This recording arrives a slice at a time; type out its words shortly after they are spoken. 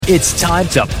It's time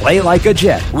to play like a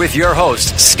Jet with your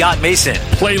host, Scott Mason.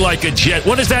 Play like a Jet.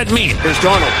 What does that mean? Here's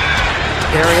Darnold.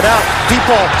 Carrying it out. Deep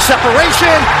ball.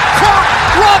 Separation. Caught.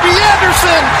 Robbie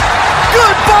Anderson.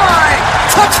 Goodbye.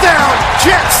 Touchdown,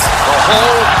 Jets. The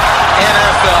whole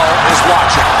NFL is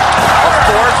watching. A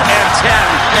 4th and 10.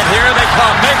 And here they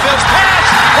come. Mayfield's pass.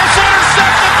 It's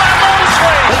intercepted by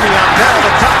Mosley. Le'Veon Bell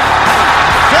to top.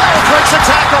 Bell breaks a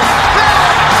tackle. Bell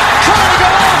trying to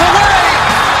go all the way.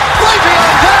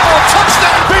 Le'Veon Bell.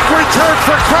 Touchdown. Big return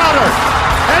for Crowder.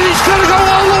 And he's going to go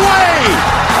all the way.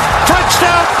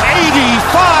 Touchdown,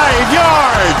 85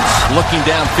 yards. Looking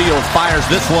downfield, fires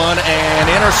this one, and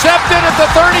intercepted at the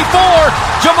 34.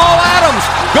 Jamal Adams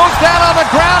goes down on the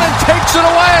ground and takes it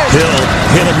away. Hill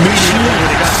hit immediately when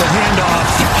he got the handoff.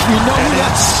 You know and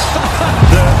that's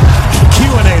the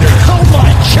Q-inator. Oh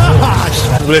my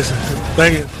gosh. Listen,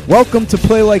 thank you. Welcome to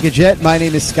Play Like a Jet. My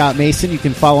name is Scott Mason. You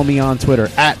can follow me on Twitter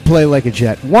at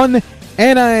PlayLikeAJet1.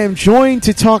 And I am joined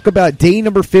to talk about day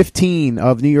number 15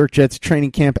 of New York Jets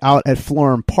training camp out at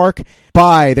Florham Park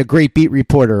by the great beat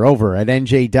reporter over at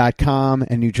NJ.com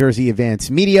and New Jersey Advance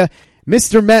Media,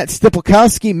 Mr. Matt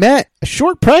Stypulkoski. Matt, a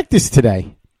short practice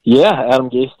today. Yeah, Adam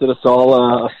Gase did us all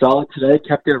a solid today.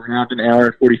 Kept it around an hour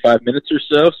and 45 minutes or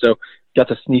so got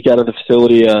to sneak out of the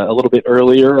facility a little bit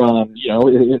earlier.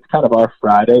 It's kind of our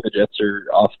Friday. The Jets are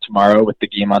off tomorrow with the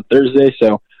game on Thursday,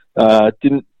 so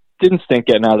didn't stink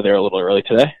getting out of there a little early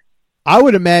today. I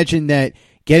would imagine that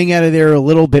getting out of there a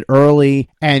little bit early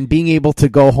and being able to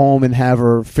go home and have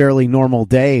a fairly normal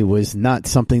day was not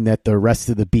something that the rest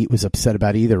of the beat was upset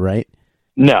about either, right?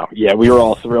 No, yeah, we were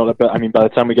all thrilled. But I mean, by the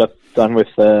time we got done with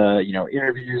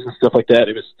interviews and stuff like that,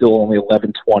 it was still only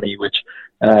 11:20, which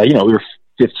we were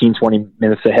 15, 20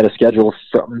 minutes ahead of schedule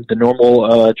from the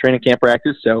normal training camp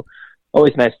practice. So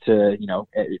always nice to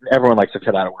everyone likes to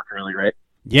cut out of work early, right?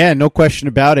 Yeah, no question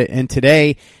about it. And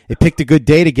today, they picked a good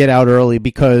day to get out early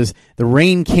because the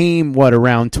rain came,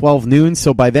 around 12 noon?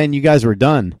 So by then, you guys were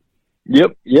done.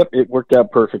 Yep, it worked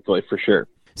out perfectly for sure.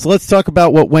 So let's talk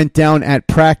about what went down at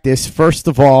practice. First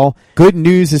of all, good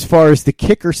news as far as the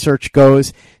kicker search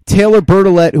goes. Taylor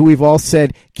Bertolet, who we've all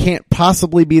said can't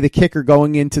possibly be the kicker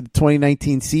going into the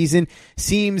 2019 season,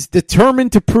 seems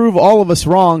determined to prove all of us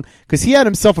wrong because he had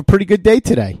himself a pretty good day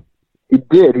today. He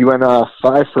did. He went 5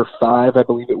 for 5, I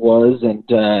believe it was, and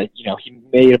he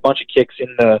made a bunch of kicks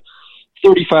in the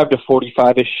 35 to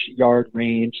 45-ish yard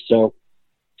range. So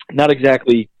not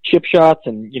exactly chip shots,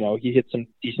 and he hit some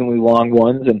decently long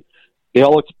ones, and they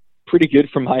all looked pretty good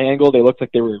from my angle. They looked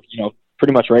like they were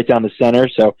pretty much right down the center.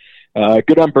 So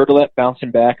good on Bertolet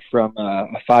bouncing back from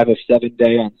a 5 of 7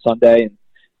 day on Sunday,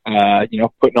 and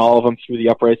putting all of them through the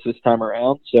uprights this time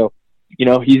around. So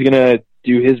he's gonna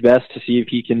do his best to see if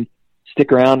he can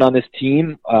stick around on this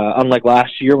team, unlike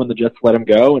last year when the Jets let him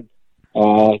go.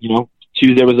 And,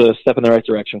 Tuesday was a step in the right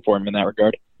direction for him in that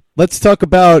regard. Let's talk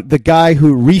about the guy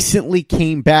who recently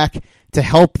came back to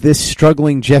help this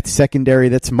struggling Jets secondary.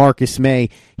 That's Marcus May.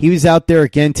 He was out there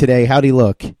again today. How'd he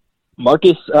look?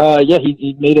 Marcus,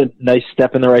 he made a nice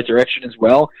step in the right direction as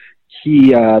well. He,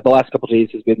 the last couple of days,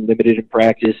 has been limited in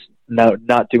practice,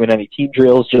 not doing any team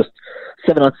drills, just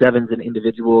 7-on-7s and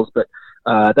individuals, but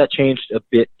that changed a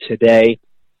bit today.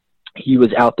 He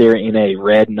was out there in a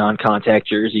red non-contact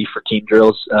jersey for team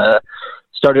drills.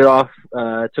 Started off,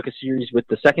 took a series with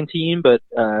the second team, but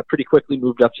pretty quickly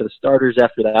moved up to the starters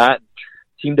after that.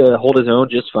 Seemed to hold his own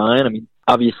just fine. I mean,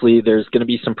 obviously there's going to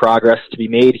be some progress to be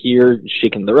made here,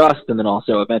 shaking the rust, and then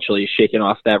also eventually shaking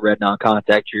off that red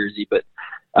non-contact jersey. But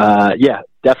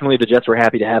definitely the Jets were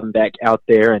happy to have him back out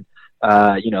there, and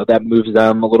that moves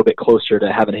them a little bit closer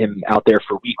to having him out there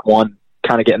for week 1,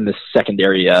 kind of getting the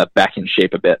secondary back in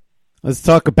shape a bit. Let's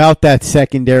talk about that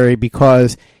secondary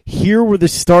because here were the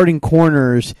starting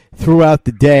corners throughout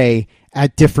the day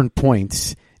at different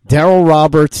points. Darryl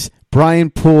Roberts, Brian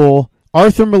Poole,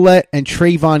 Arthur Millette, and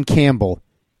Trayvon Campbell.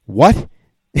 What?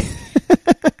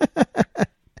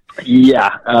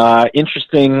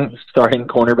 Interesting starting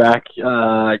cornerback,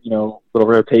 little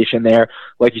rotation there.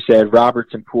 Like you said,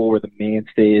 Roberts and Poole were the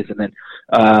mainstays, and then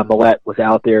Millette was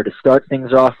out there to start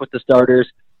things off with the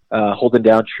starters, holding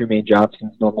down Trumaine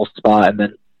Johnson's normal spot, and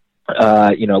then,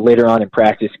 later on in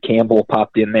practice, Campbell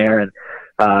popped in there, and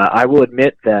I will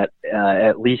admit that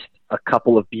at least a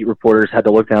couple of beat reporters had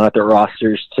to look down at their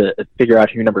rosters to figure out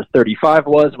who number 35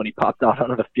 was when he popped out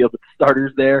onto the field with the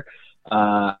starters there.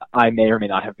 I may or may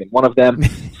not have been one of them.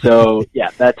 So,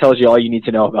 that tells you all you need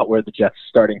to know about where the Jets'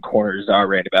 starting corners are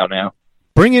right about now.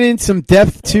 Bringing in some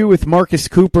depth, too, with Marcus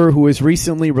Cooper, who was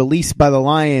recently released by the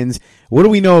Lions. What do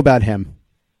we know about him?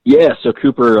 Yeah, so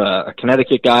Cooper, a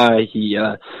Connecticut guy, he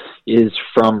is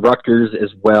from Rutgers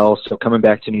as well, so coming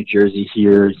back to New Jersey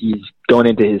here. He's going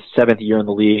into his 7th year in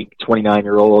the league,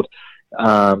 29-year-old.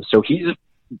 So he's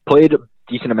played a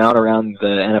decent amount around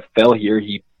the NFL here.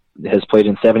 He has played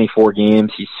in 74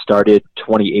 games. He started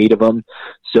 28 of them.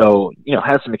 So,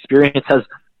 has some experience, has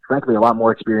frankly a lot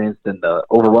more experience than the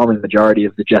overwhelming majority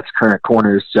of the Jets' current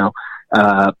corners. So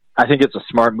I think it's a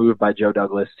smart move by Joe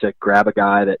Douglas to grab a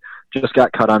guy that just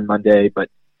got cut on Monday, but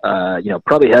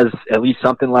probably has at least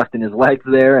something left in his legs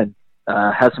there, and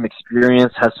has some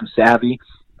experience, has some savvy.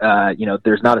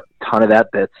 There's not a ton of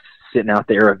that's sitting out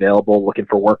there available looking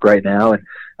for work right now,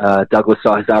 and Douglas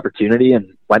saw his opportunity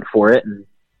and went for it, and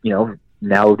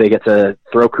now they get to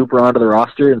throw Cooper onto the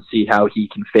roster and see how he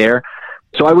can fare.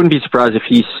 So I wouldn't be surprised if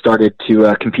he started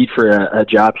to compete for a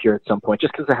job here at some point,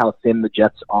 just because of how thin the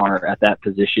Jets are at that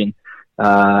position.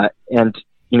 And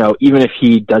even if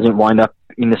he doesn't wind up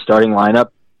in the starting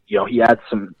lineup, he adds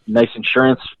some nice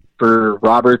insurance for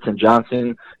Roberts and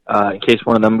Johnson in case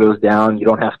one of them goes down. You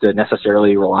don't have to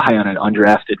necessarily rely on an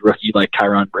undrafted rookie like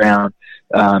Kyron Brown.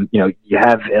 You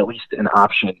have at least an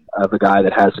option of a guy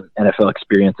that has some NFL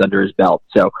experience under his belt.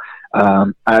 So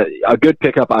a good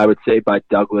pickup, I would say, by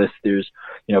Douglas. There's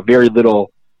very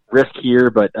little risk here,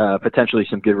 but potentially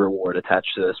some good reward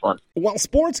attached to this one. While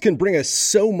sports can bring us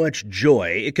so much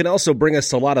joy, it can also bring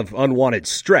us a lot of unwanted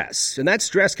stress, and that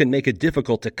stress can make it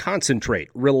difficult to concentrate,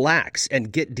 relax,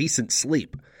 and get decent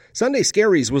sleep. Sunday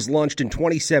Scaries was launched in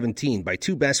 2017 by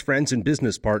two best friends and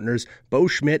business partners, Bo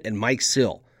Schmidt and Mike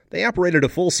Sill. They operated a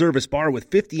full-service bar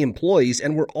with 50 employees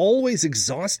and were always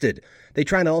exhausted. They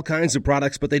tried all kinds of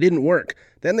products, but they didn't work.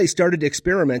 Then they started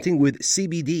experimenting with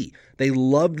CBD. They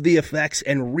loved the effects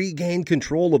and regained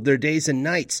control of their days and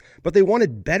nights, but they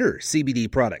wanted better CBD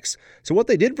products. So what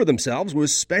they did for themselves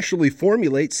was specially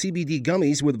formulate CBD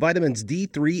gummies with vitamins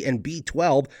D3 and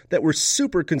B12 that were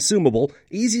super consumable,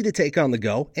 easy to take on the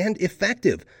go, and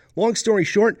effective. Long story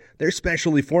short, their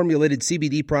specially formulated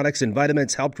CBD products and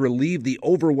vitamins helped relieve the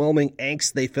overwhelming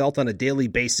angst they felt on a daily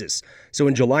basis. So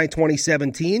in July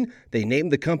 2017, they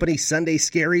named the company Sunday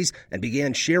Scaries and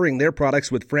began sharing their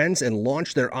products with friends and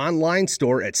launched their online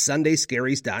store at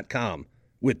sundayscaries.com.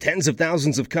 With tens of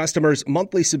thousands of customers,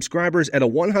 monthly subscribers, and a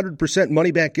 100%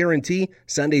 money-back guarantee,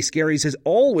 Sunday Scaries has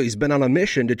always been on a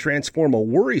mission to transform a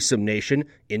worrisome nation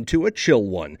into a chill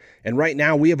one. And right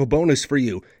now, we have a bonus for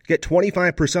you. Get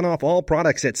 25% off all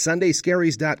products at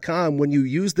sundayscaries.com when you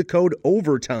use the code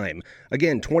OVERTIME.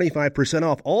 Again, 25%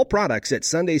 off all products at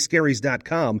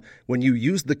sundayscaries.com when you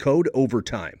use the code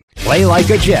OVERTIME. Play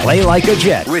like a Jet. Play like a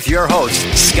Jet with your host,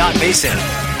 Scott Mason.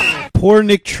 Poor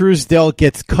Nick Truesdell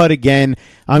gets cut again.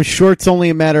 I'm sure it's only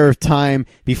a matter of time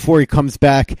before he comes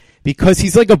back because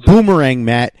he's like a boomerang,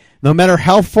 Matt. No matter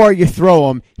how far you throw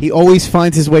him, he always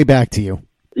finds his way back to you.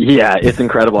 Yeah, it's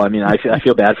incredible. I mean, I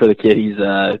feel bad for the kid. He's,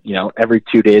 every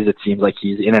 2 days it seems like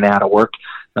he's in and out of work.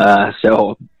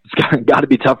 So it's got to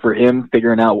be tough for him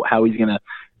figuring out how he's going to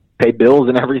pay bills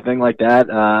and everything like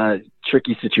that.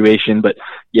 Tricky situation, but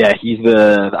yeah, he's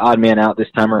the odd man out this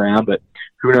time around, but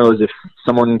who knows if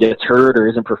someone gets hurt or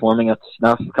isn't performing up to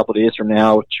snuff a couple of days from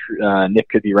now, Nick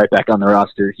could be right back on the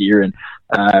roster here, and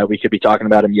we could be talking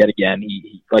about him yet again.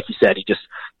 He, like you said, he just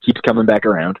keeps coming back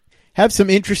around. Have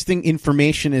some interesting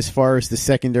information as far as the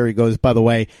secondary goes, by the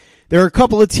way. There are a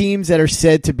couple of teams that are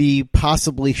said to be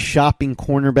possibly shopping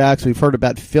cornerbacks. We've heard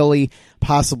about Philly,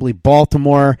 possibly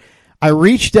Baltimore. I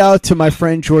reached out to my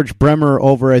friend George Bremer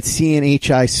over at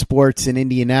CNHI Sports in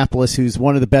Indianapolis, who's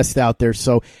one of the best out there.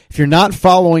 So if you're not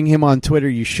following him on Twitter,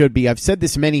 you should be. I've said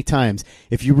this many times.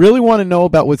 If you really want to know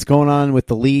about what's going on with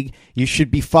the league, you should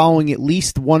be following at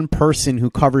least one person who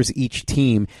covers each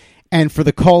team. And for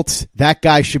the Colts, that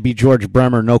guy should be George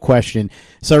Bremer, no question.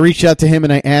 So I reached out to him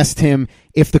and I asked him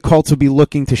if the Colts would be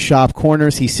looking to shop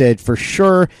corners. He said for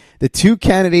sure. The two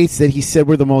candidates that he said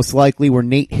were the most likely were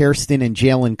Nate Hairston and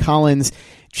Jalen Collins.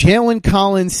 Jalen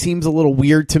Collins seems a little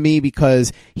weird to me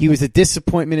because he was a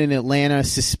disappointment in Atlanta,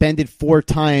 suspended 4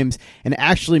 times, and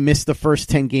actually missed the first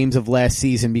 10 games of last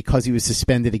season because he was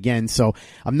suspended again. So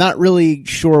I'm not really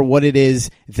sure what it is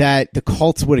that the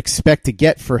Colts would expect to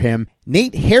get for him.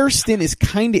 Nate Hairston is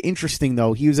kind of interesting,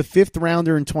 though. He was a 5th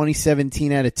rounder in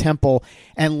 2017 out of Temple,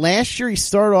 and last year he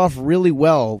started off really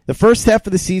well. The first half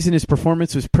of the season, his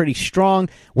performance was pretty strong,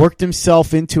 worked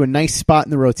himself into a nice spot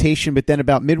in the rotation, but then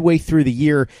about midway through the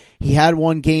year, he had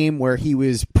one game where he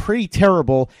was pretty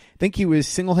terrible. I think he was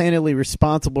single-handedly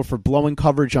responsible for blowing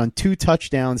coverage on 2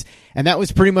 touchdowns, and that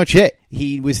was pretty much it.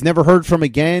 He was never heard from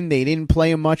again. They didn't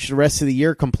play him much the rest of the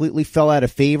year, completely fell out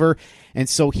of favor, and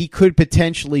so he could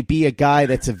potentially be a guy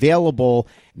that's available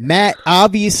Matt,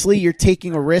 obviously you're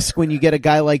taking a risk when you get a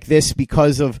guy like this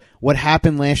because of what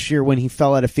happened last year when he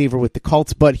fell out of favor with the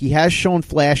Colts, but he has shown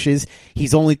flashes.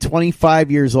 He's only 25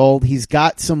 years old. He's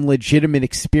got some legitimate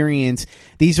experience.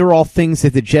 These are all things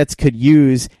that the Jets could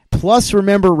use. Plus,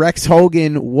 remember, Rex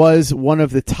Hogan was one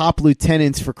of the top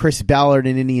lieutenants for Chris Ballard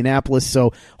in Indianapolis,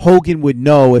 so Hogan would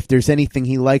know if there's anything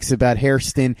he likes about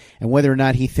Hairston and whether or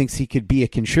not he thinks he could be a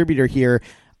contributor here.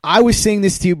 I was saying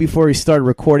this to you before we started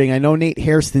recording. I know Nate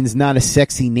Hairston's not a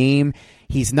sexy name.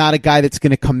 He's not a guy that's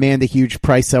going to command a huge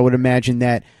price. I would imagine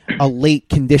that a late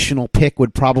conditional pick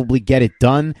would probably get it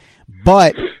done.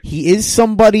 But he is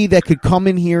somebody that could come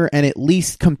in here and at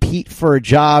least compete for a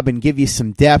job and give you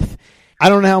some depth. I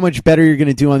don't know how much better you're going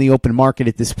to do on the open market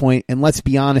at this point, and let's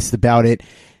be honest about it.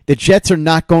 The Jets are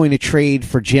not going to trade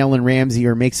for Jalen Ramsey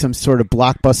or make some sort of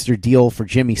blockbuster deal for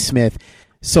Jimmy Smith.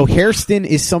 So Hairston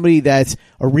is somebody that's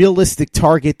a realistic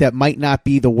target that might not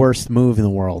be the worst move in the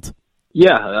world.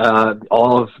 Yeah,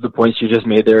 all of the points you just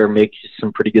made there make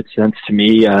some pretty good sense to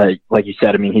me. Like you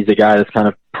said, I mean, he's a guy that's kind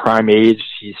of prime age.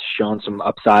 He's shown some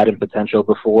upside and potential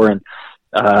before, and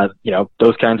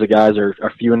those kinds of guys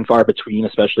are few and far between,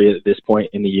 especially at this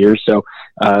point in the year. So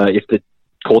if the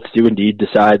Colts do indeed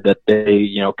decide that they,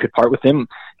 could part with him,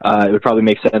 it would probably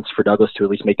make sense for Douglas to at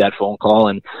least make that phone call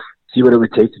and see what it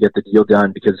would take to get the deal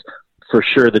done, because for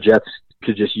sure the Jets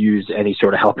could just use any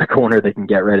sort of help at corner they can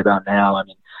get right about now. I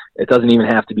mean, it doesn't even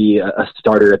have to be a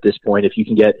starter at this point. If you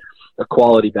can get a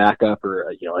quality backup or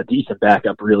a decent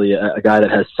backup, really a guy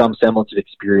that has some semblance of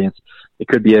experience, it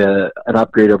could be an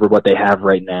upgrade over what they have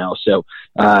right now. So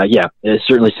it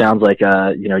certainly sounds like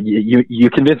you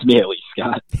convinced me at least,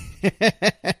 Scott.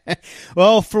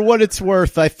 Well, for what it's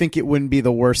worth, I think it wouldn't be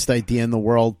the worst idea in the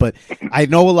world, but I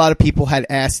know a lot of people had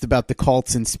asked about the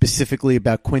Colts and specifically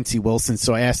about Quincy Wilson,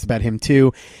 so I asked about him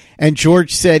too. And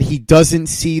George said he doesn't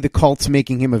see the Colts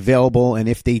making him available, and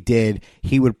if they did,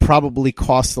 he would probably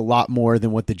cost a lot more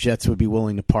than what the Jets would be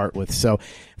willing to part with. So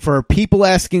for people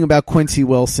asking about Quincy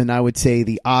Wilson, I would say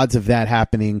the odds of that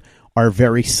happening are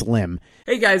very slim.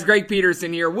 Hey guys, Greg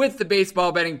Peterson here with the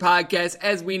Baseball Betting Podcast.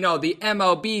 As we know, the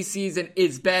MLB season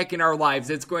is back in our lives.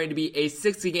 It's going to be a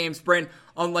 60-game sprint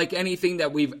unlike anything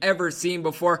that we've ever seen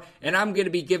before, and I'm going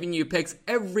to be giving you picks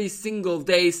every single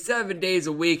day, 7 days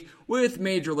a week with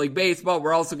Major League Baseball.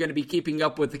 We're also going to be keeping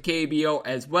up with the KBO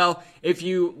as well. If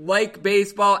you like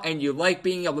baseball and you like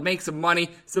being able to make some money,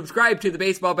 subscribe to the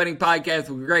Baseball Betting Podcast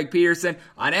with Greg Peterson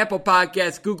on Apple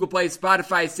Podcasts, Google Play,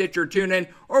 Spotify, Stitcher, TuneIn,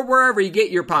 or wherever you get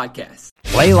your podcasts.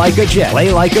 Play like a Jet.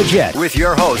 Play like a Jet with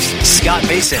your host, Scott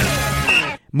Mason.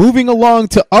 Moving along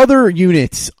to other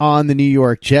units on the New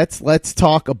York Jets, let's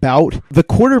talk about the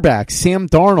quarterback, Sam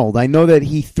Darnold. I know that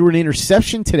he threw an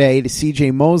interception today to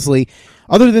CJ Mosley.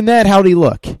 Other than that, how'd he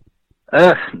look?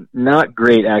 Not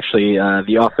great, actually.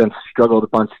 The offense struggled a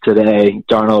bunch today.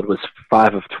 Darnold was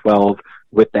 5 of 12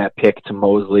 with that pick to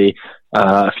Mosley.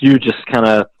 A few just kind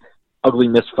of ugly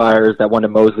misfires. That one to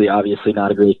Mosley, obviously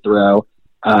not a great throw.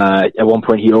 At one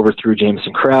point, he overthrew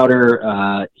Jamison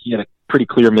Crowder. He had a pretty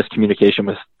clear miscommunication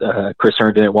with Chris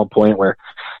Herndon at one point where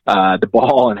the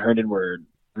ball and Herndon were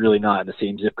really not in the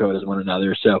same zip code as one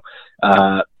another. So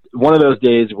one of those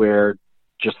days where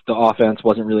just the offense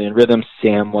wasn't really in rhythm.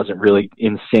 Sam wasn't really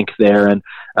in sync there. And,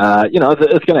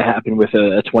 it's going to happen with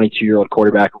a 22-year-old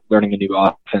quarterback learning a new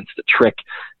offense. The trick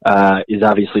is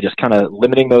obviously just kind of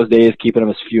limiting those days, keeping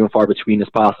them as few and far between as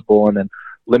possible, and then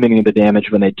limiting the damage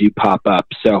when they do pop up.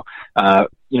 So,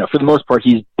 for the most part,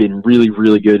 he's been really,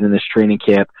 really good in this training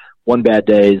camp. One bad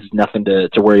day is nothing to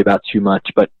worry about too much,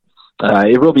 but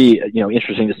it will be,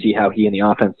 interesting to see how he and the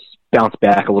offense bounce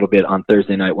back a little bit on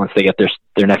Thursday night once they get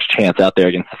their next chance out there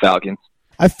against the Falcons.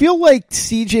 I feel like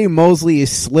CJ Mosley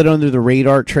is slid under the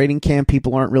radar at training camp.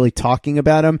 People aren't really talking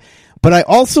about him. But I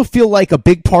also feel like a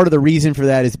big part of the reason for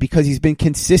that is because he's been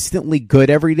consistently good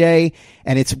every day,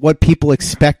 and it's what people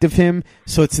expect of him.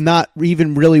 So it's not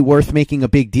even really worth making a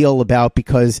big deal about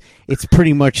because it's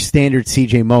pretty much standard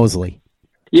CJ Mosley.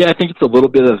 Yeah, I think it's a little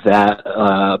bit of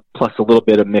that, plus a little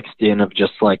bit of mixed in of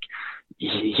just like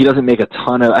he doesn't make a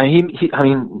ton of.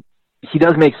 He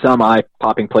does make some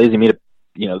eye-popping plays. He made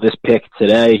this pick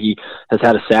today. He has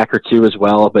had a sack or two as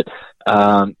well, but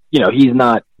he's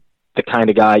not the kind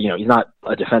of guy, he's not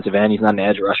a defensive end. He's not an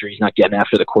edge rusher. He's not getting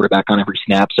after the quarterback on every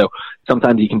snap. So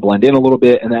sometimes he can blend in a little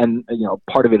bit. And then,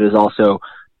 part of it is also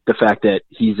the fact that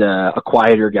he's a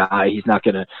quieter guy. He's not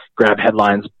going to grab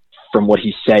headlines from what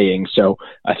he's saying. So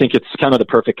I think it's kind of the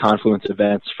perfect confluence of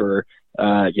events for,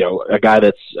 a guy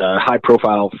that's a high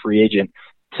profile free agent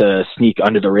to sneak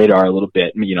under the radar a little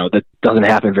bit. That doesn't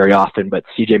happen very often, but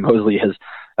CJ Mosley has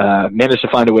managed to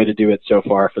find a way to do it so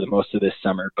far for the most of this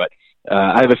summer. But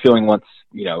I have a feeling once,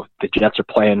 the Jets are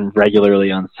playing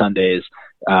regularly on Sundays,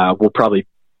 we'll probably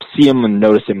see him and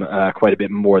notice him quite a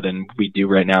bit more than we do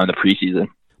right now in the preseason.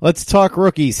 Let's talk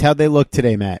rookies. How'd they look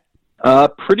today, Matt?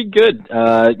 Pretty good.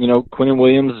 Quinnen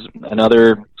Williams,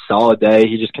 another solid day.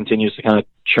 He just continues to kind of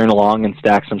churn along and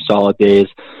stack some solid days.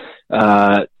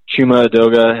 Chuma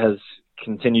Edoga has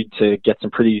continued to get some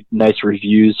pretty nice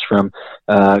reviews from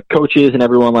coaches and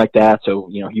everyone like that. So,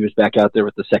 he was back out there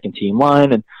with the second team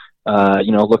line and,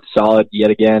 looked solid yet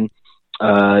again.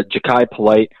 Ja'Kai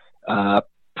Polite,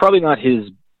 probably not his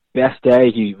best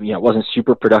day. He wasn't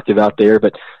super productive out there,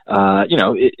 but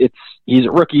he's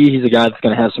a rookie. He's a guy that's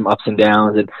going to have some ups and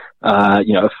downs, and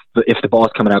if the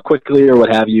ball's coming out quickly or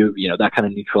what have you, that kind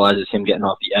of neutralizes him getting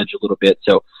off the edge a little bit.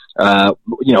 So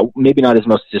maybe not his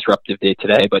most disruptive day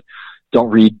today, but don't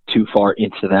read too far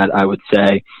into that, I would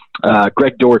say.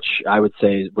 Greg Dortch, I would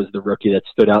say, was the rookie that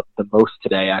stood out the most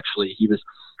today. Actually, he was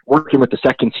working with the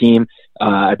second team.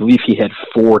 I believe he had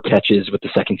 4 catches with the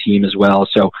second team as well.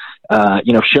 So,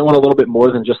 showing a little bit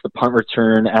more than just the punt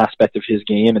return aspect of his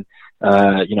game. And,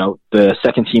 the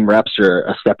second team reps are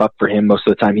a step up for him. Most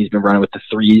of the time he's been running with the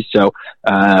 3s. So,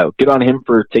 good on him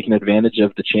for taking advantage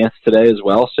of the chance today as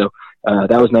well. So,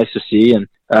 that was nice to see. And,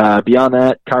 beyond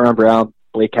that, Kyron Brown,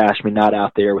 Blake Cashman not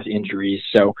out there with injuries.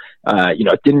 So,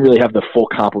 didn't really have the full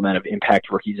complement of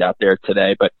impact rookies out there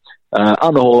today, but,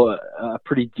 on the whole, a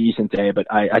pretty decent day, but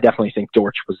I definitely think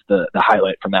Dortch was the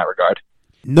highlight from that regard.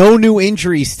 No new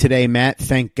injuries today, Matt,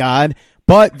 thank God,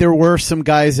 but there were some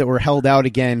guys that were held out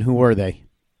again. Who were they?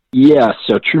 Yeah,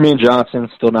 so Truman Johnson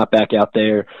still not back out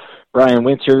there. Brian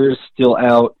Winters still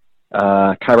out.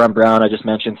 Kyron Brown, I just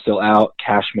mentioned, still out.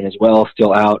 Cashman as well,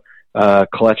 still out.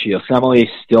 Kelechi Osemele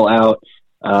still out.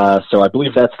 So I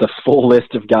believe that's the full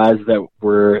list of guys that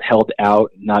were held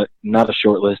out, not a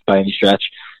short list by any stretch.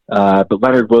 But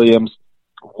Leonard Williams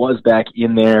was back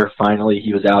in there. Finally,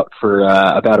 he was out for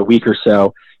about a week or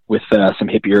so with some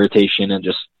hip irritation and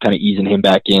just kind of easing him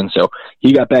back in. So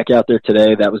he got back out there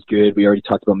today. That was good. We already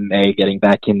talked about May getting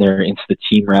back in there into the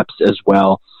team reps as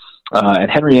well.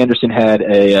 And Henry Anderson had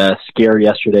a scare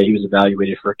yesterday. He was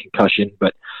evaluated for a concussion,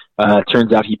 but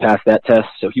turns out he passed that test.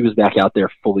 So he was back out there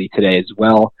fully today as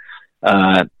well.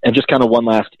 And just kind of one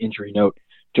last injury note.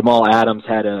 Jamal Adams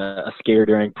had a scare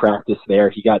during practice there.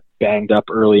 He got banged up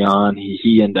early on.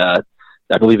 He and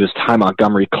I believe it was Ty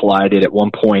Montgomery collided at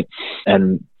one point,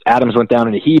 and Adams went down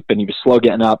in a heap, and he was slow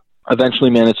getting up.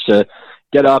 Eventually managed to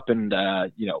get up and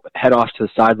head off to the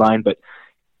sideline, but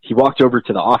he walked over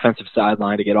to the offensive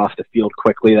sideline to get off the field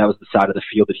quickly. That was the side of the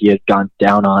field that he had gone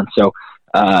down on. So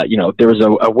there was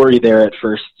a worry there at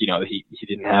first. He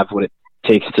didn't have what it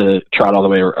takes to trot all the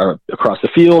way or across the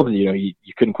field. And, you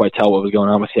couldn't quite tell what was going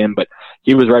on with him, but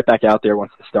he was right back out there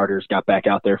once the starters got back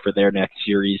out there for their next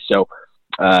series. So,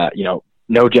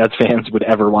 no Jets fans would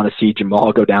ever want to see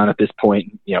Jamal go down at this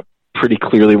point. Pretty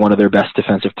clearly one of their best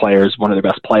defensive players, one of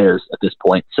their best players at this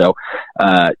point. So,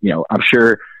 I'm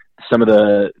sure some of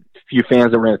the few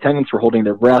fans that were in attendance were holding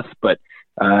their breath, but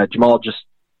Jamal just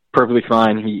perfectly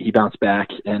fine. He bounced back,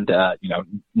 and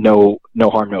no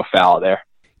harm, no foul there.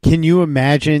 Can you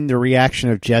imagine the reaction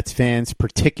of Jets fans,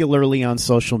 particularly on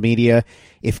social media,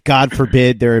 if, God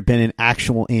forbid, there had been an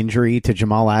actual injury to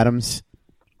Jamal Adams?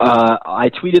 I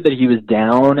tweeted that he was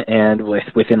down, and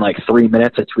within 3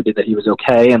 minutes, I tweeted that he was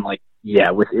okay, and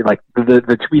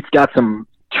the tweets got some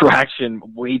traction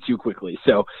way too quickly.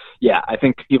 So, yeah, I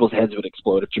think people's heads would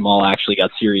explode if Jamal actually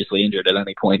got seriously injured at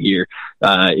any point here.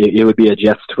 It would be a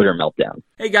Jets Twitter meltdown.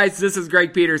 Hey guys, this is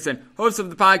Greg Peterson, host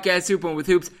of the podcast Hoopin' with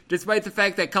Hoops. Despite the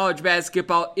fact that college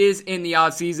basketball is in the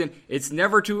offseason, it's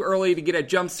never too early to get a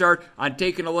jump start on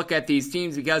taking a look at these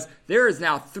teams because there is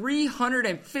now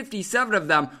 357 of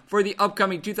them for the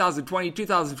upcoming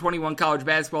 2020-2021 college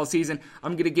basketball season.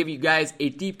 I'm going to give you guys a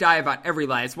deep dive on every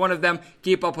last one of them,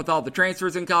 keep up with all the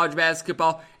transfers in college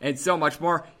basketball, and so much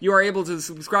more. You are able to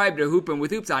subscribe to Hoopin' with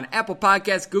Hoops on Apple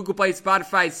Podcasts, Google Play,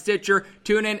 Spotify, Stitcher,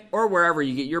 TuneIn, or wherever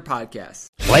you get your podcasts.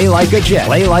 Play like a Jet.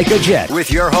 Play like a Jet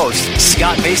with your host,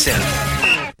 Scott Mason.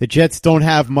 The Jets don't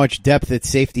have much depth at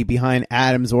safety behind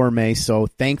Adams or May, so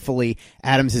thankfully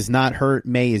Adams is not hurt,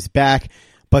 May is back.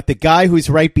 But the guy who's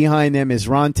right behind them is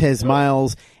Rontez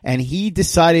Miles, and he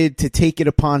decided to take it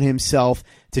upon himself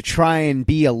to try and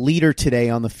be a leader today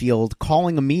on the field,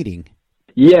 calling a meeting.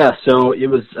 Yeah, so it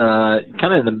was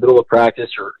kind of in the middle of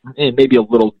practice, or maybe a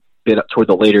little bit up toward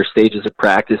the later stages of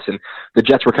practice, and the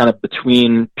Jets were kind of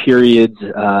between periods,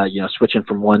 switching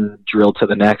from one drill to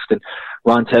the next, and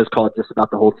Rontez called just about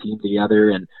the whole team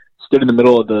together and stood in the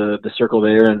middle of the circle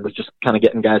there and was just kind of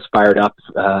getting guys fired up.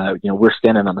 We're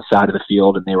standing on the side of the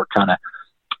field, and they were kind of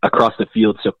across the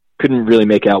field, so couldn't really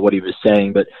make out what he was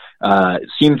saying, but it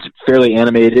seemed fairly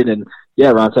animated. And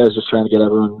yeah, Rontez was just trying to get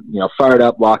everyone, fired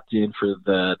up, locked in for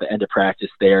the end of practice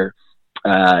there.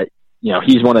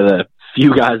 He's one of the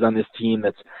few guys on this team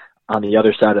that's on the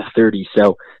other side of 30.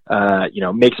 So,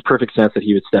 makes perfect sense that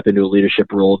he would step into a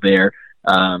leadership role there.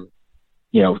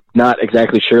 Not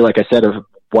exactly sure, like I said, of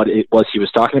what it was he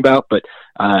was talking about, but,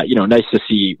 nice to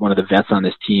see one of the vets on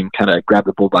this team kind of grab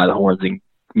the bull by the horns and,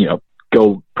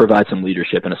 go provide some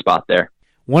leadership in a spot there.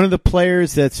 One of the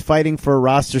players that's fighting for a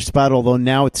roster spot, although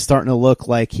now it's starting to look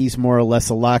like he's more or less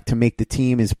a lock to make the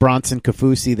team, is Bronson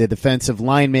Kafusi, the defensive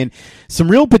lineman.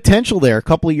 Some real potential there. A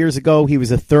couple of years ago, he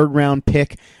was a third-round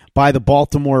pick by the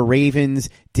Baltimore Ravens.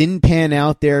 Didn't pan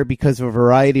out there because of a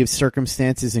variety of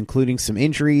circumstances, including some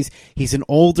injuries. He's an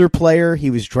older player.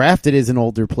 He was drafted as an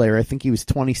older player. I think he was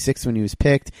 26 when he was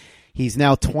picked. He's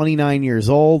now 29 years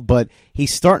old, but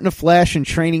he's starting to flash in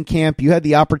training camp. You had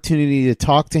the opportunity to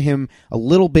talk to him a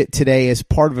little bit today as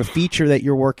part of a feature that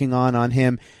you're working on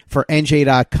him for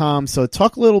NJ.com. So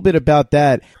talk a little bit about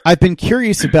that. I've been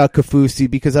curious about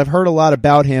Kafusi because I've heard a lot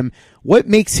about him. What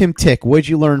makes him tick? What did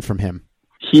you learn from him?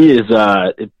 He is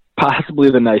possibly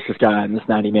the nicest guy on this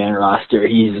 90-man roster.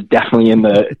 He's definitely in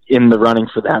the running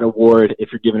for that award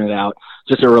if you're giving it out.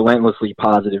 Just a relentlessly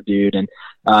positive dude. And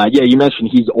you mentioned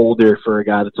he's older for a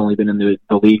guy that's only been in the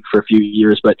league for a few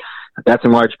years, but that's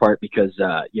in large part because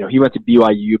he went to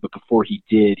BYU, but before he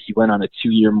did, he went on a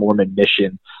 2-year Mormon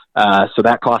mission. So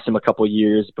that cost him a couple of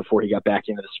years before he got back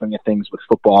into the swing of things with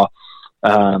football.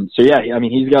 He's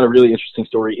got a really interesting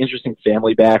story, interesting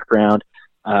family background.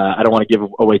 I don't want to give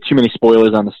away too many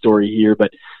spoilers on the story here,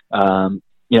 but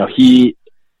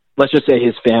let's just say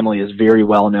his family is very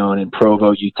well known in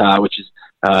Provo, Utah, which is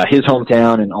his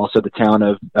hometown and also the town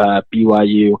of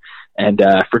BYU, and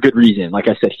for good reason. Like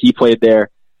I said, he played there.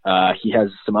 He has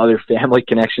some other family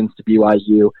connections to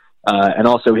BYU, and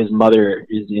also his mother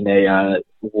is in a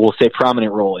we'll say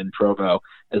prominent role in Provo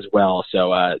as well.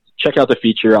 So check out the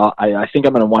feature. I think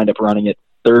I'm going to wind up running it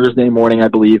Thursday morning, I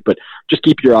believe, but just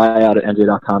keep your eye out at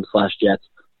nj.com/Jets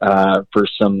for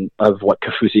some of what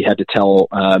Kafusi had to tell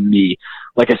me.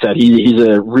 Like I said, he's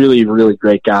a really, really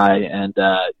great guy, and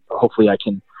hopefully I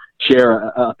can share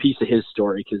a piece of his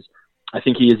story because I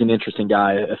think he is an interesting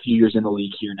guy, a few years in the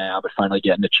league here now, but finally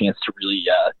getting a chance to really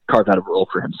carve out a role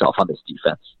for himself on this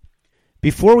defense.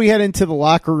 Before we head into the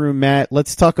locker room, Matt,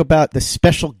 let's talk about the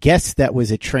special guest that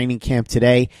was at training camp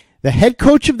today. The head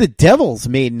coach of the Devils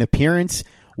made an appearance.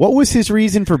 What was his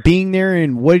reason for being there,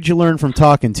 and what did you learn from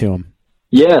talking to him?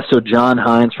 Yeah, so John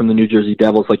Hines from the New Jersey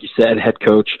Devils, like you said, head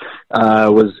coach,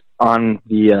 was on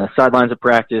the sidelines of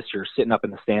practice or sitting up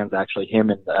in the stands, actually. Him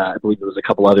and I believe there was a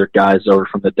couple other guys over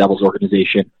from the Devils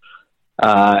organization.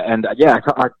 I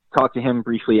talked to him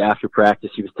briefly after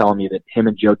practice. He was telling me that him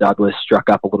and Joe Douglas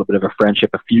struck up a little bit of a friendship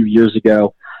a few years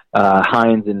ago.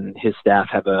 Hines and his staff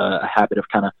have a habit of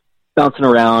kind of bouncing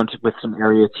around with some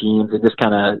area teams and just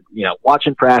kind of,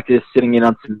 watching practice, sitting in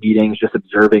on some meetings, just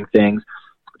observing things,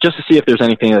 just to see if there's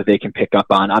anything that they can pick up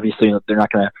on. Obviously, they're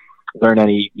not going to learn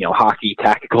any, hockey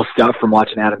tactical stuff from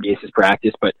watching Adam Gase's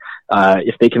practice, but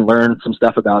if they can learn some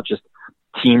stuff about just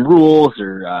team rules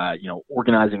or,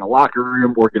 organizing a locker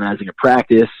room, organizing a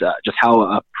practice, just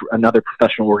how another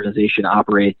professional organization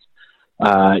operates,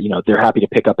 they're happy to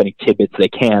pick up any tidbits they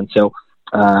can. So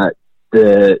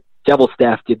the Devil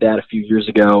staff did that a few years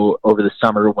ago over the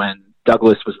summer when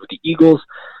Douglas was with the Eagles,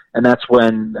 and that's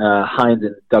when Hines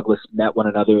and Douglas met one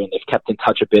another, and they've kept in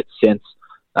touch a bit since.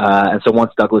 And so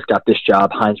once Douglas got this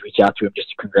job, Hines reached out to him just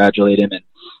to congratulate him,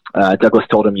 and Douglas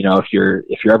told him, if you're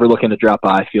ever looking to drop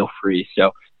by, feel free.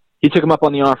 So he took him up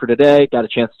on the offer today, got a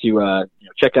chance to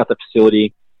check out the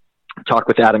facility, talk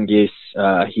with Adam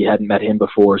Gase. He hadn't met him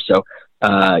before, so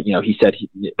he said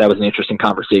that was an interesting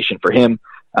conversation for him.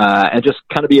 And just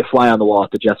kind of be a fly on the wall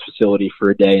at the Jets facility for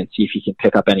a day and see if he can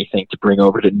pick up anything to bring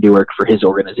over to Newark for his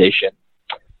organization.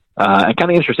 And kind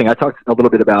of interesting, I talked a little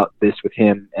bit about this with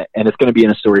him, and it's going to be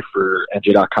in a story for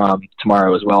NJ.com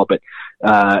tomorrow as well, but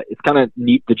it's kind of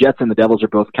neat. The Jets and the Devils are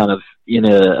both kind of in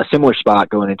a similar spot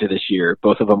going into this year.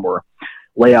 Both of them were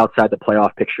way outside the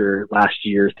playoff picture last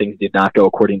year. Things did not go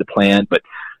according to plan, but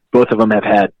both of them have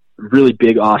had really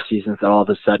big off seasons that all of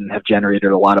a sudden have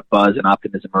generated a lot of buzz and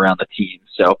optimism around the team.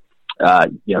 So,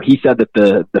 he said that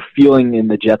the feeling in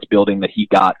the Jets building that he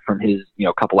got from his,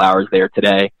 couple hours there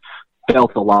today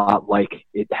felt a lot like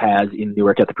it has in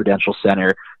Newark at the Prudential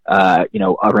Center,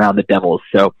 around the Devils.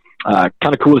 So, kind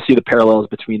of cool to see the parallels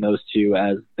between those two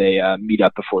as they meet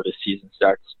up before this season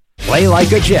starts. Play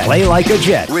like a Jet. Play like a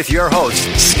Jet with your host,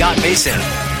 Scott Mason.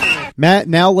 Matt,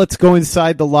 now let's go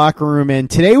inside the locker room. And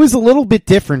today was a little bit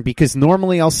different because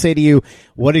normally I'll say to you,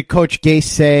 what did Coach Gase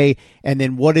say? And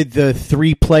then what did the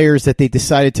 3 players that they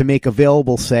decided to make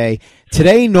available say?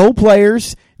 Today, no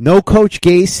players, no Coach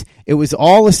Gase. It was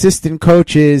all assistant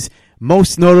coaches,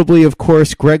 most notably, of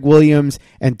course, Greg Williams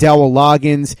and Dowell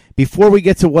Loggins. Before we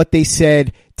get to what they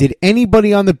said, did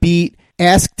anybody on the beat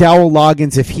ask Dowell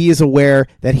Loggins if he is aware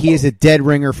that he is a dead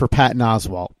ringer for Patton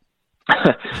Oswalt?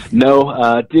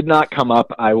 No, did not come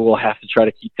up. I will have to try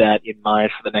to keep that in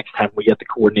mind for the next time we get the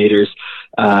coordinators.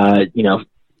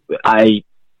 I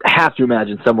have to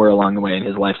imagine somewhere along the way in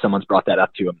his life someone's brought that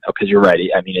up to him, because you're right.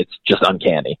 I mean, it's just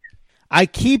uncanny. I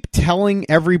keep telling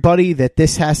everybody that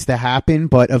this has to happen,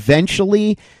 but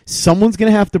eventually someone's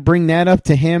going to have to bring that up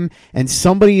to him, and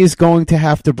somebody is going to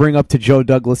have to bring up to Joe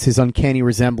Douglas his uncanny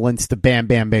resemblance to Bam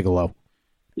Bam Bigelow.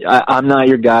 I'm not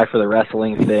your guy for the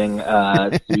wrestling thing.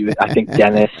 I think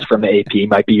Dennis from the AP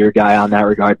might be your guy on that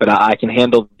regard, but I can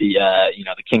handle the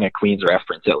King of Queens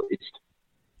reference at least.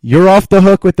 You're off the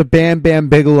hook with the Bam Bam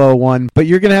Bigelow one, but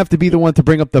you're going to have to be the one to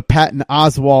bring up the Patton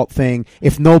Oswalt thing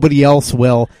if nobody else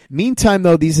will. Meantime,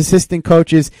 though, these assistant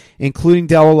coaches, including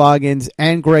Dowell Loggins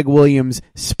and Greg Williams,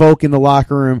 spoke in the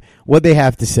locker room. What'd they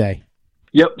have to say?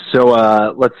 Yep.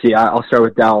 So let's see. I'll start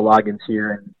with Dowell Loggins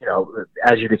here, and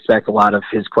as you'd expect, a lot of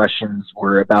his questions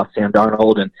were about Sam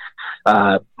Darnold, and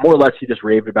more or less he just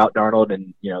raved about Darnold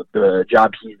and the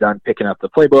job he's done picking up the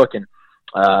playbook and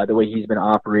the way he's been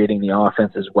operating the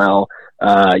offense as well.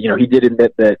 He did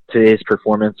admit that today's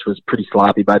performance was pretty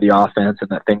sloppy by the offense and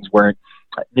that things weren't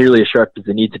nearly as sharp as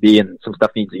they need to be, and some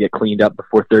stuff needs to get cleaned up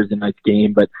before Thursday night's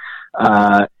game. But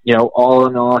all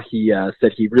in all, he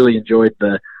said he really enjoyed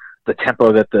the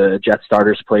tempo that the Jets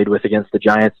starters played with against the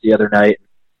Giants the other night.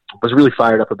 Was really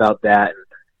fired up about that.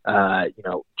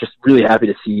 Just really happy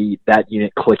to see that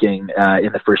unit clicking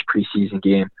in the first preseason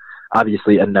game.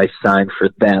 Obviously a nice sign for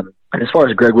them. And as far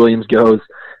as Greg Williams goes,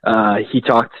 he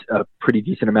talked a pretty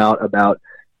decent amount about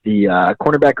the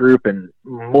cornerback group and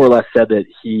more or less said that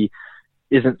he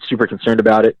isn't super concerned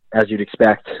about it, as you'd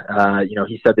expect.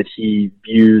 He said that he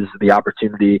views the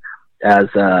opportunity as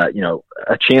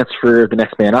a chance for the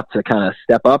next man up to kind of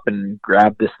step up and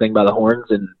grab this thing by the horns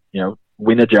and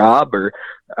win a job or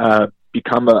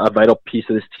become a vital piece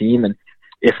of this team. And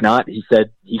if not, he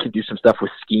said he can do some stuff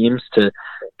with schemes to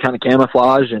kind of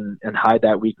camouflage and hide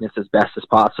that weakness as best as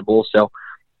possible. So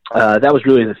that was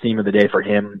really the theme of the day for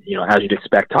him, as you'd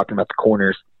expect, talking about the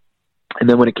corners. And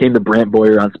then when it came to Brant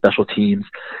Boyer on special teams,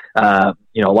 a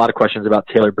lot of questions about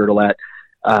Taylor Bertolet.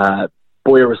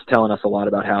 Boyer was telling us a lot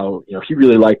about how, he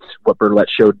really liked what Bertolet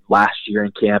showed last year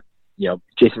in camp.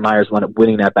 Jason Myers wound up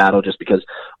winning that battle just because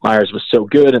Myers was so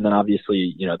good. And then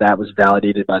obviously, that was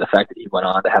validated by the fact that he went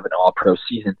on to have an all-pro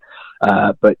season.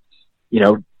 But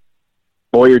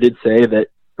Boyer did say that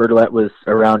Bertolet was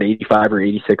around 85 or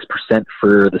 86%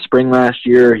 for the spring last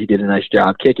year. He did a nice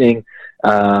job kicking.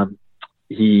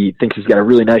 He thinks he's got a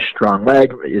really nice, strong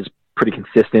leg, is pretty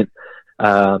consistent.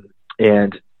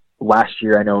 And last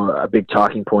year, I know a big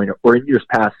talking point, or in years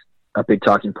past, a big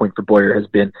talking point for Boyer has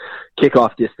been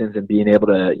kickoff distance and being able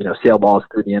to, sail balls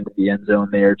through the end of the end zone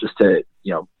there just to,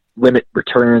 limit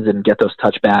returns and get those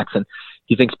touchbacks. And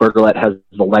he thinks Bertolet has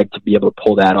the leg to be able to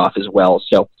pull that off as well.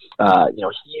 So,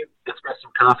 he expressed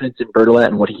some confidence in Bertolet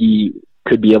and what he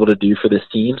could be able to do for this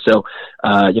team. So,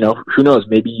 who knows,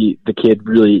 maybe the kid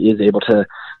really is able to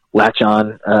latch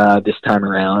on this time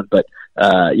around, but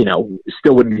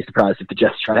still wouldn't be surprised if the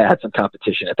Jets try to add some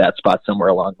competition at that spot somewhere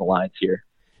along the lines here.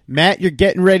 Matt, you're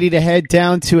getting ready to head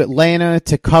down to Atlanta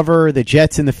to cover the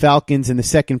Jets and the Falcons in the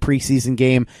second preseason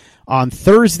game on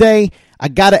Thursday. I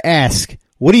got to ask,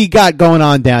 what do you got going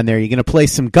on down there? You going to play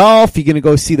some golf? You going to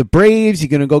go see the Braves? You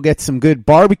going to go get some good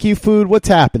barbecue food? What's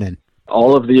happening?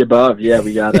 All of the above. Yeah,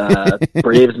 we got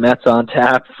Braves Mets on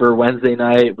tap for Wednesday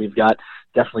night. We've got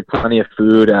definitely plenty of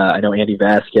food. I know Andy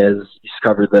Vasquez used to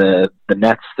cover the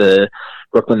Nets, the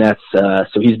Brooklyn Nets,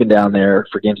 so he's been down there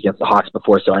for games against the Hawks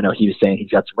before, so I know he was saying he's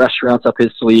got some restaurants up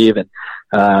his sleeve, and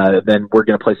then we're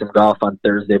going to play some golf on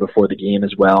Thursday before the game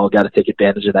as well. Got to take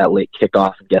advantage of that late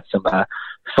kickoff and get some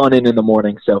fun in the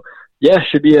morning. So, yeah,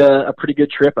 should be a pretty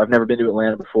good trip. I've never been to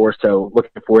Atlanta before, so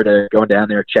looking forward to going down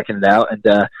there, checking it out,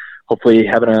 and hopefully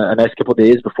having a nice couple of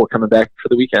days before coming back for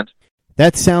the weekend.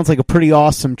 That sounds like a pretty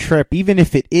awesome trip, even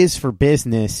if it is for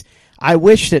business. I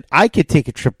wish that I could take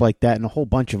a trip like that and a whole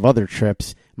bunch of other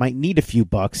trips. Might need a few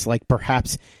bucks, like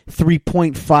perhaps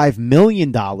 $3.5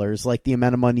 million, like the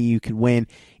amount of money you could win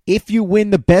if you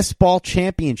win the Best Ball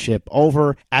Championship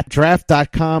over at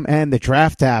Draft.com and the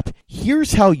Draft app,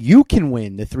 here's how you can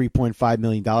win the $3.5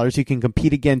 million. You can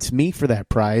compete against me for that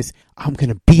prize. I'm going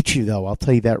to beat you, though. I'll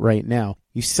tell you that right now.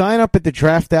 You sign up at the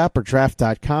Draft app or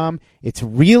Draft.com. It's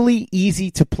really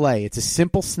easy to play. It's a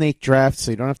simple snake draft,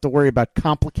 so you don't have to worry about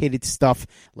complicated stuff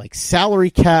like salary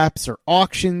caps or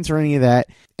auctions or any of that.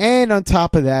 And on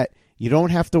top of that, you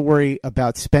don't have to worry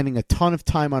about spending a ton of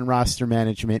time on roster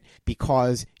management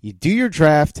because you do your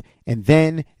draft and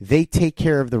then they take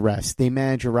care of the rest. They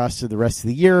manage your roster the rest of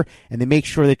the year and they make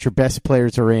sure that your best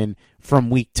players are in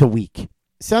from week to week.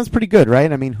 Sounds pretty good,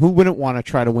 right? I mean, who wouldn't want to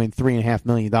try to win $3.5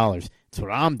 million? That's what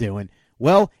I'm doing.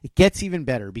 Well, it gets even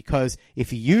better because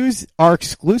if you use our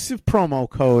exclusive promo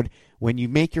code when you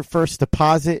make your first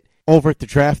deposit over at the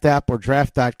Draft app or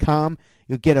Draft.com,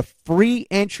 you'll get a free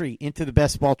entry into the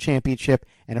Best Ball Championship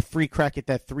and a free crack at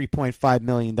that $3.5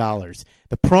 million.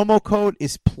 The promo code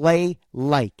is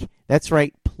PLAYLIKE. That's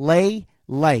right,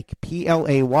 PLAYLIKE,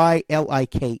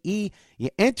 PLAYLIKE. You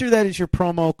enter that as your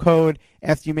promo code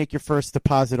after you make your first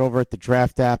deposit over at the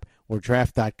Draft app or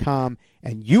Draft.com,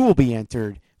 and you will be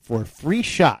entered for a free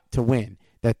shot to win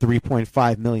that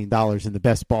 $3.5 million in the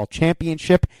Best Ball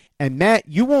Championship. And Matt,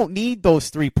 you won't need those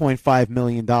 $3.5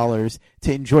 million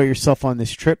to enjoy yourself on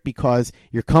this trip because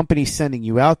your company's sending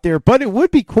you out there. But it would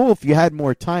be cool if you had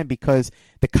more time because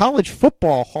the College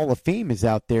Football Hall of Fame is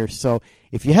out there. So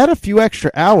if you had a few extra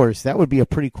hours, that would be a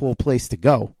pretty cool place to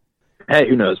go. Hey,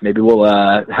 who knows? Maybe we'll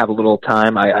have a little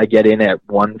time. I get in at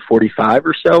 1:45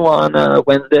 or so on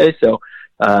Wednesday, so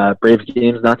Braves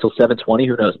game's not till 7:20.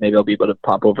 Who knows? Maybe I'll be able to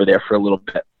pop over there for a little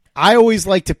bit. I always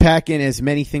like to pack in as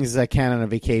many things as I can on a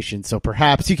vacation, so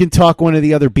perhaps you can talk one of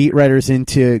the other beat writers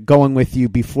into going with you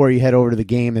before you head over to the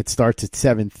game that starts at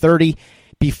 7:30.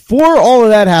 Before all of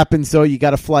that happens, though, you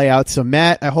got to fly out. So,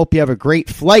 Matt, I hope you have a great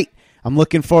flight. I'm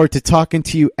looking forward to talking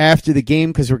to you after the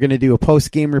game because we're going to do a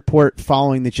post-game report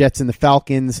following the Jets and the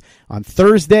Falcons on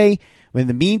Thursday. In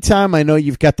the meantime, I know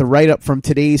you've got the write-up from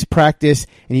today's practice,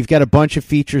 and you've got a bunch of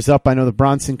features up. I know the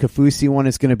Bronson Kafusi one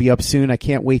is going to be up soon. I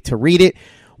can't wait to read it.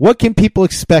 What can people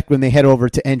expect when they head over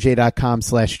to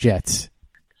nj.com/Jets?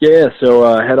 Yeah,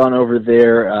 so head on over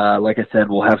there. Like I said,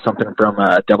 we'll have something from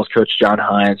Devils coach John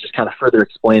Hines, just kind of further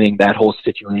explaining that whole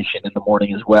situation in the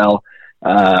morning as well.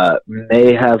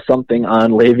 May have something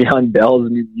on Le'Veon Bell's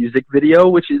new music video,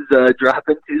 which is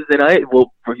dropping Tuesday night. We're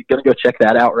going to go check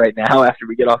that out right now after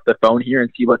we get off the phone here and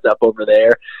see what's up over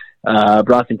there.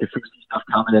 Bronson Kafusi stuff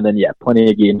coming, and then, plenty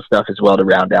of game stuff as well to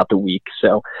round out the week.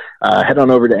 So head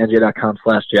on over to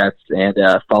nj.com/Jets and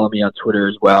follow me on Twitter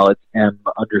as well. It's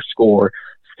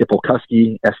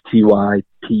M_Stypulkoski,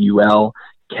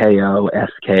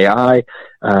 STYPULKOSKI.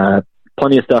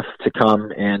 Plenty of stuff to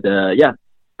come, and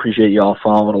appreciate you all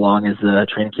following along as the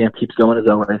training camp keeps going as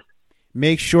always.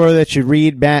 Make sure that you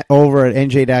read Matt over at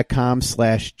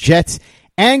nj.com/Jets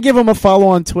and give him a follow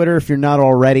on Twitter if you're not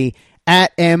already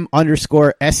at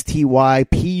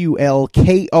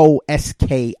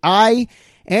M_STYPULKOSKI.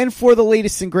 And for the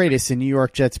latest and greatest in New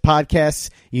York Jets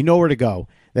podcasts, you know where to go.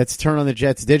 That's Turn on the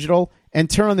Jets Digital and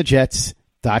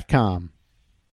turnonthejets.com.